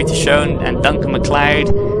 that's Sarita Schoen and Duncan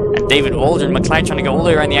McLeod. And David Waldron, McLeod trying to go all the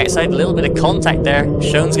way around the outside, a little bit of contact there.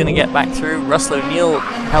 Schoen's going to get back through. Russell O'Neill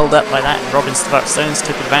held up by that, and Robin Stones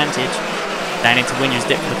took advantage. Down into Windsor's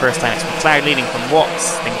dip for the first time. It's McLeod leading from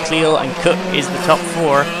Watts, then Cleale and Cook is the top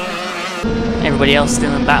 4. Everybody else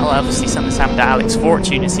still in battle. Obviously something's happened to Alex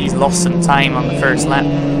Fortune as he's lost some time on the first lap.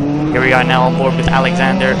 Here we are now on board with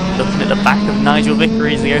Alexander, looking at the back of Nigel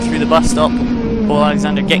Vickery as they go through the bus stop. Paul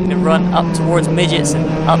Alexander getting the run up towards midgets, and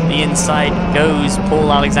up the inside goes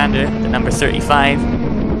Paul Alexander, the number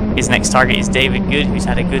 35. His next target is David Good, who's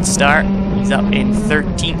had a good start. He's up in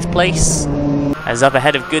 13th place. As up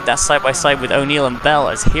ahead of Good, that's side by side with O'Neill and Bell,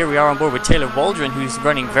 as here we are on board with Taylor Waldron, who's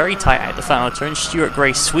running very tight out the final turn. Stuart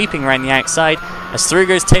Gray sweeping around the outside. As through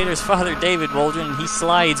goes Taylor's father, David Waldron, and he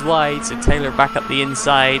slides wide, so Taylor back up the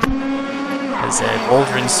inside. As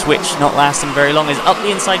Waldron's switch not lasting very long, is up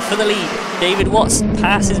the inside for the lead. David Watts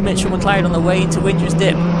passes Mitchell McLeod on the way to Windsor's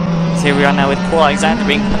dip. So here we are now with Paul Alexander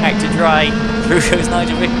being put out to dry. Through goes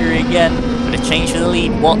Nigel Vickery again, but a change for the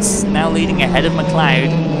lead. Watts now leading ahead of McLeod.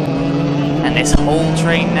 And this whole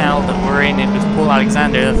train now that we're in with Paul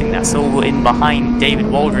Alexander, I think that's all in behind David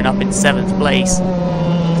Waldron up in 7th place.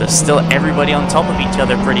 So still everybody on top of each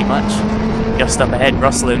other pretty much. Just up ahead,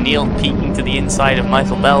 Russell O'Neill peeking to the inside of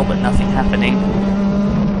Michael Bell, but nothing happening.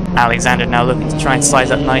 Alexander now looking to try and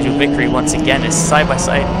size up Nigel Vickery once again, as side by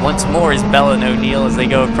side once more is Bell and O'Neill as they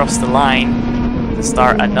go across the line to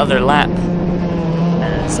start another lap.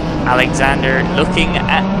 As As Alexander looking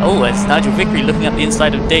at, it's Nigel Vickery looking up the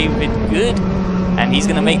inside of David Good, and he's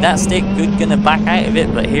going to make that stick. Good going to back out of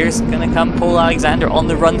it, but here's going to come Paul Alexander on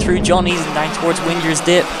the run through Johnny's and down towards Winger's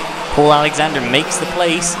Dip. Paul Alexander makes the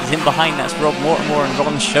place. He's in behind. That's Rob Mortimer and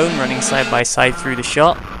Ron Schoen running side by side through the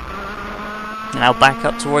shot. Now back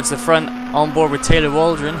up towards the front, on board with Taylor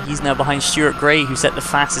Waldron. He's now behind Stuart Gray, who set the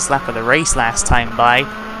fastest lap of the race last time by,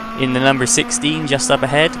 in the number 16, just up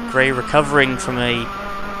ahead. Gray recovering from a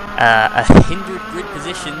hindered grid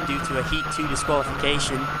position due to a Heat 2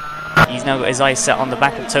 disqualification. He's now got his eyes set on the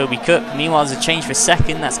back of Toby Cook. Meanwhile, there's a change for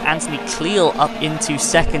second. That's Anthony Cleal up into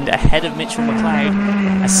second ahead of Mitchell McLeod.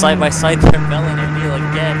 As side by side there, Bell and O'Neill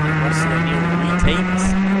again. Russell O'Neill retakes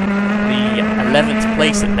the 11th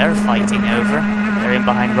place that they're fighting over. They're in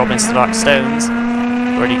behind Robin Stark Stones.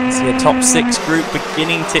 Already you can see a top 6 group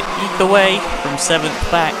beginning to eke away from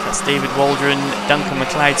 7th back. That's David Waldron, Duncan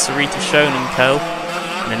McLeod, Sarita Schoen and co.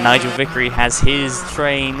 And then Nigel Vickery has his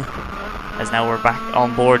train, as now we're back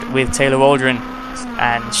on board with Taylor Waldron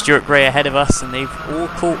and Stuart Gray ahead of us, and they've all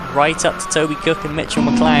caught right up to Toby Cook and Mitchell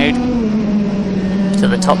McLeod. So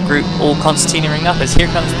the top group all concertinaing up, as here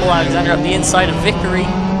comes Paul Alexander up the inside of Vickery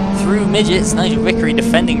through midgets. Nigel Vickery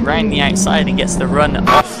defending round the outside and gets the run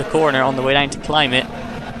off the corner on the way down to climb it.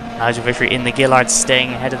 Nigel Vickery in the Gillard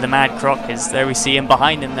staying ahead of the Mad Croc, as there we see him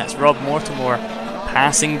behind him. That's Rob Mortimer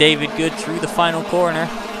passing David Good through the final corner,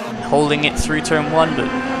 holding it through turn 1, but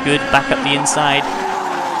Good back up the inside.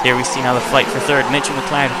 Here we see now the fight for third. Mitchell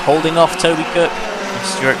McLeod holding off Toby Cook, and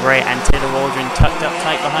Stuart Gray and Taylor Waldron tucked up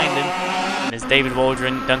tight behind him. And there's David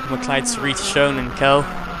Waldron, Duncan McLeod, Sarita Schoen and co.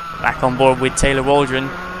 Back on board with Taylor Waldron,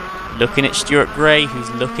 looking at Stuart Gray, who's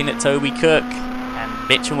looking at Toby Cook, and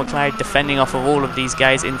Mitchell McLeod defending off of all of these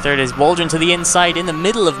guys in third. Is Waldron to the inside in the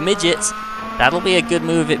middle of midgets. That'll be a good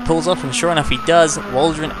move if it pulls off, and sure enough he does.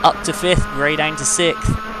 Waldron up to 5th, Gray down to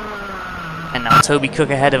 6th. And now Toby Cook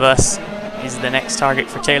ahead of us is the next target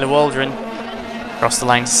for Taylor Waldron. Across the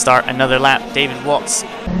line to start another lap. David Watts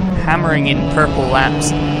hammering in purple laps,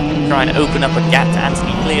 trying to open up a gap to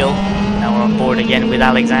Anthony Cleal. Now we're on board again with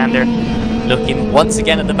Alexander, looking once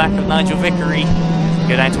again at the back of Nigel Vickery.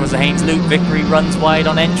 Go down towards the Haynes Loop. Vickery runs wide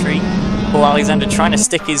on entry. Paul Alexander trying to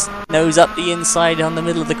stick his nose up the inside on the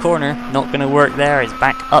middle of the corner. Not going to work there. He's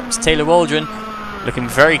back up to Taylor Waldron, looking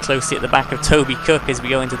very closely at the back of Toby Cook as we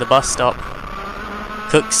go into the bus stop.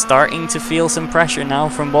 Cook starting to feel some pressure now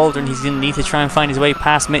from Waldron. He's going to need to try and find his way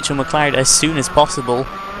past Mitchell McLeod as soon as possible,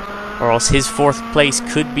 or else his 4th place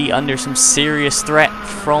could be under some serious threat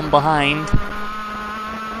from behind.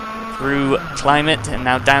 Through Climate and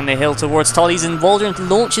now down the hill towards Tollies, and Waldron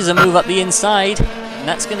launches a move up the inside, and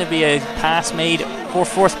that's going to be a pass made for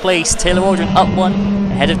 4th place. Taylor Waldron up 1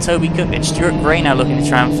 ahead of Toby Cook, and Stuart Gray now looking to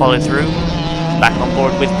try and follow through. Back on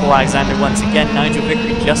board with Paul Alexander once again. Nigel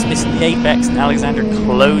Vickery just missing the apex, and Alexander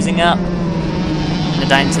closing up. And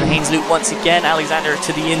down to the Haynes Loop once again. Alexander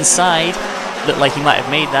to the inside. Looked like he might have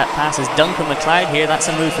made that pass as Duncan McLeod here. That's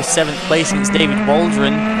a move for 7th place against David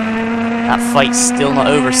Waldron. That fight's still not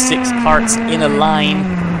over. 6 carts in a line.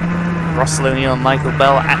 Russell O'Neill and Michael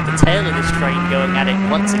Bell at the tail of this train, going at it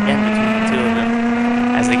once again between the 2 of them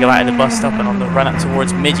as they go out of the bus stop and on the run up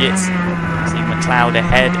towards midgets. See McLeod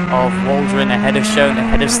ahead of Waldron, ahead of Schoen,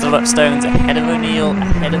 ahead of Stones, ahead of O'Neill,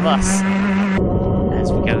 ahead of us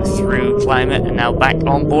as we go through Climate, and now back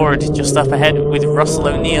on board just up ahead with Russell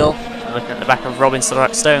O'Neill, looking at the back of Robin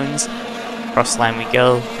Stones. Cross line we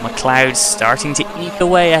go. McLeod starting to eke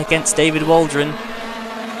away against David Waldron,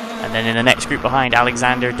 and then in the next group behind,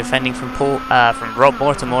 Alexander defending from Rob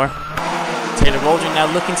Mortimer. Taylor Waldron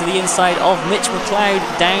now looking to the inside of Mitch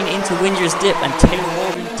McLeod down into Winger's Dip, and Taylor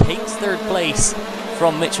Waldron takes 3rd place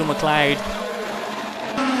from Mitchell McLeod.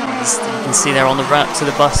 As you can see there on the run up to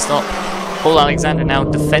the bus stop, Paul Alexander now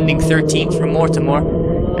defending 13th from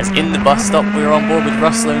Mortimer. As in the bus stop we're on board with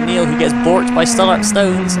Russell O'Neill, who gets borked by Stoddart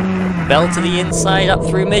Stones. Bell to the inside up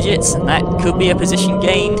through midgets, and that could be a position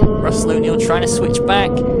gained. Russell O'Neill trying to switch back.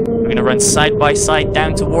 We're going to run side by side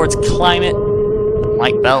down towards Climate.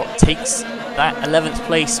 Mike Bell takes that 11th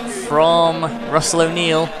place from Russell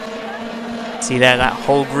O'Neill. See there, that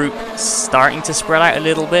whole group starting to spread out a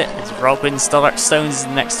little bit as Robin Stoddart Stones is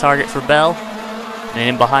the next target for Bell. And then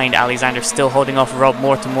in behind, Alexander still holding off Rob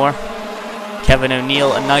Mortimer. Kevin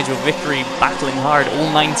O'Neill and Nigel Vickery battling hard.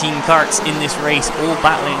 All 19 carts in this race, all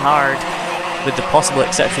battling hard, with the possible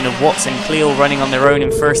exception of Watts and Cleal running on their own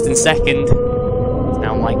in 1st and 2nd.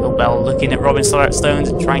 Now Michael Bell looking at Robin Stoddart Stones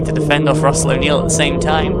and trying to defend off Russell O'Neill at the same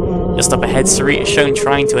time. Just up ahead, Sarita Schoen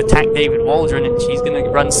trying to attack David Waldron, and she's going to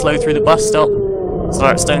run slow through the bus stop.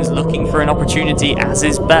 Stoddart Stones looking for an opportunity, as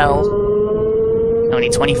is Bell. Only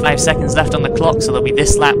 25 seconds left on the clock, so there'll be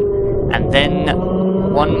this lap, and then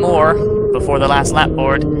one more before the last lap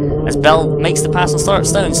board, as Bell makes the pass on Startup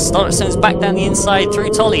Stones. Startup Stones back down the inside through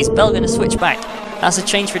Tollies. Bell going to switch back. That's a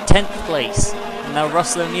change for 10th place. And now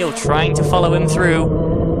Russell O'Neill trying to follow him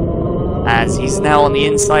through, as he's now on the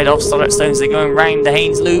inside of Startup Stones. They're going round the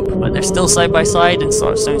Haynes loop, but they're still side by side, and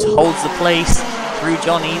Startup Stones holds the place through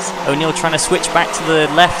Johnny's. O'Neill trying to switch back to the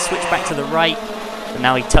left, switch back to the right. But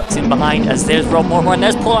now he tucks in behind, as there's Rob Mortimer, and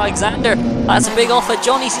there's Paul Alexander. That's a big offer.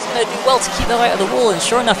 Johnny's is going to do well to keep that out of the wall, and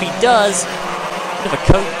sure enough he does. Bit of a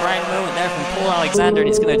Coke Brown moment there from Paul Alexander, and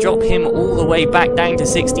it's going to drop him all the way back down to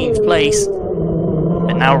 16th place.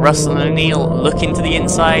 And now Russell and O'Neill looking to the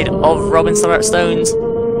inside of Robin Startup Stones.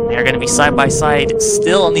 They're going to be side by side,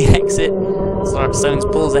 still on the exit. Startup Stones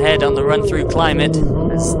pulls ahead on the run through Climate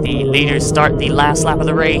as the leaders start the last lap of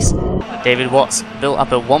the race. David Watts built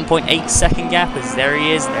up a 1.8 second gap, as there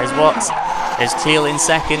he is. There's Watts, there's Cleal in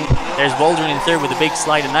second, there's Waldron in third with a big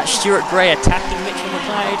slide, and that's Stuart Gray attacking Mitchell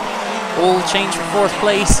McLeod. All change for 4th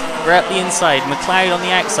place. We're at the inside, McLeod on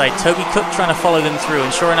the outside, Toby Cook trying to follow them through,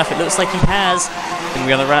 and sure enough it looks like he has. And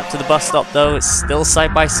we're on the run up to the bus stop though, it's still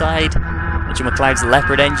side by side. Mitchell McLeod's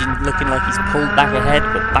Leopard engine looking like he's pulled back ahead,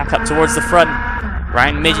 but back up towards the front.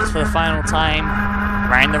 Round Midgets for the final time,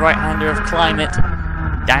 round the right-hander of Climate,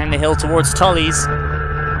 down the hill towards Tollies.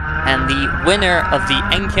 And the winner of the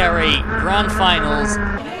NKRA Grand Finals,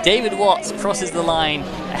 David Watts, crosses the line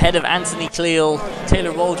ahead of Anthony Cleal.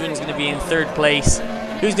 Taylor Waldron is going to be in 3rd place.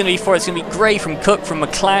 Who's going to be 4th? It's going to be Gray from Cook from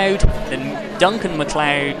McLeod, then Duncan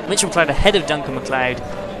McLeod, Mitchell McLeod ahead of Duncan McLeod.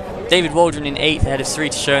 David Waldron in 8th ahead of Sri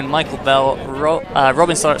Tishone, Michael Bell,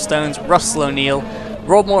 Robin Startup Stones, Russell O'Neill.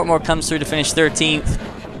 Rob Mortimer comes through to finish 13th.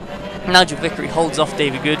 Nigel Vickery holds off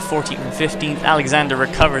David Good, 14th and 15th. Alexander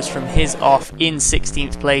recovers from his off in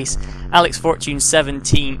 16th place. Alex Fortune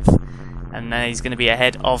 17th. And then he's going to be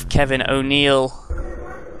ahead of Kevin O'Neill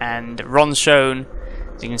and Ron Schoen.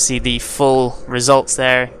 So you can see the full results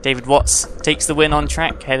there. David Watts takes the win on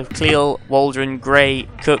track, ahead of Cleal, Waldron, Gray,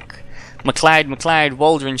 Cook, McLeod,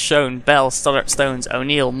 Waldron, Schoen, Bell, Startup Stones,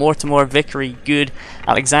 O'Neill, Mortimer, Vickery, Good,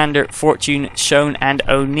 Alexander, Fortune, Schoen and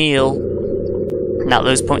O'Neill. Now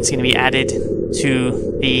those points are going to be added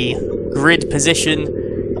to the grid position,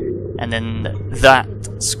 and then that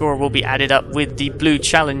score will be added up with the blue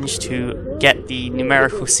challenge to get the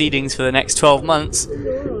numerical seedings for the next 12 months.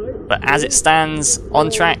 But as it stands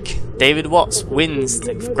on track, David Watts wins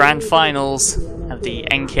the Grand Finals of the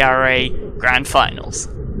NKRA Grand Finals.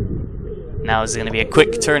 Now there's going to be a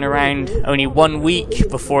quick turnaround, only 1 week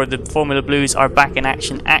before the Formula Blues are back in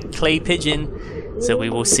action at Clay Pigeon, so we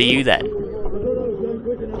will see you then.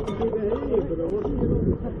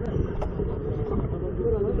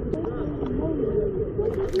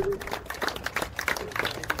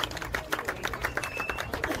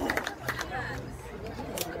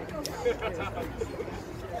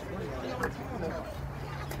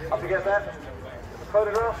 Up to get that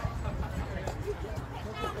photograph.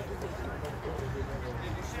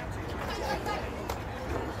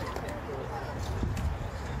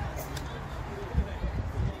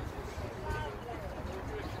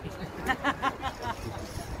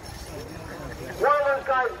 One of those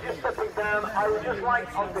guys just stepping down. I would just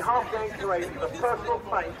like, on behalf of the NKRA, to give a personal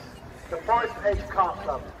thanks to Forestedge Kart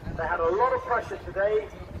Club. They had a lot of pressure today.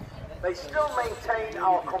 They still maintained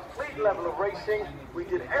our complete level of racing. We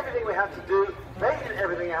did everything we had to do. They did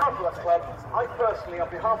everything out for that club. I personally, on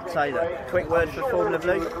behalf of the NKRA, quick word for Formula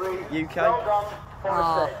Blue, UK. Well done,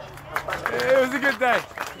 Forestedge. It was a good day.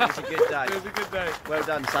 It was a good day. It was a good day. Well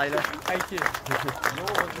done, Sailor. Thank you.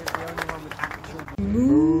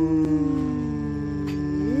 Moo.